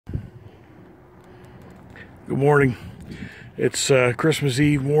Good morning. It's Christmas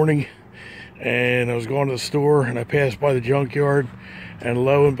Eve morning, and I was going to the store, and I passed by the junkyard, and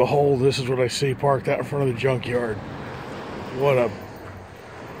lo and behold, this is what I see parked out in front of the junkyard. What a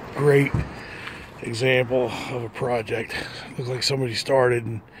great example of a project. Looks like somebody started,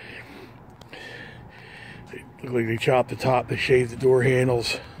 and it looked like they chopped the top, they shaved the door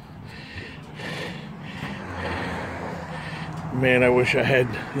handles. Man, I wish I had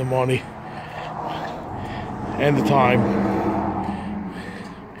the money and the time.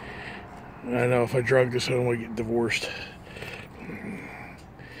 I know if I drug this, I don't want to get divorced.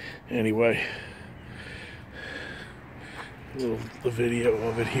 Anyway, the video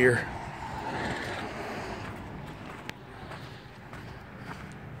of it here.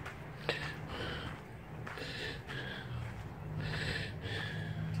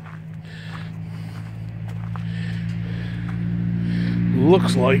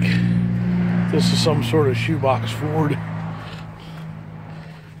 Looks like this is some sort of shoebox Ford.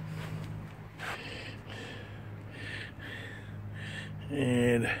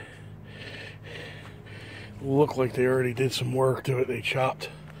 And look like they already did some work to it. They chopped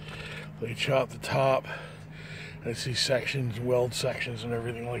the top. I see sections, weld sections and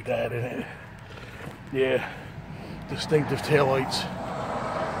everything like that in it. Yeah, distinctive taillights.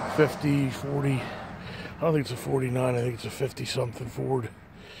 50, 40. I don't think it's a 49, I think it's a 50 something Ford.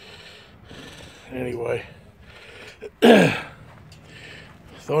 Anyway,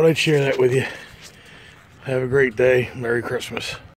 thought I'd share that with you. Have a great day. Merry Christmas.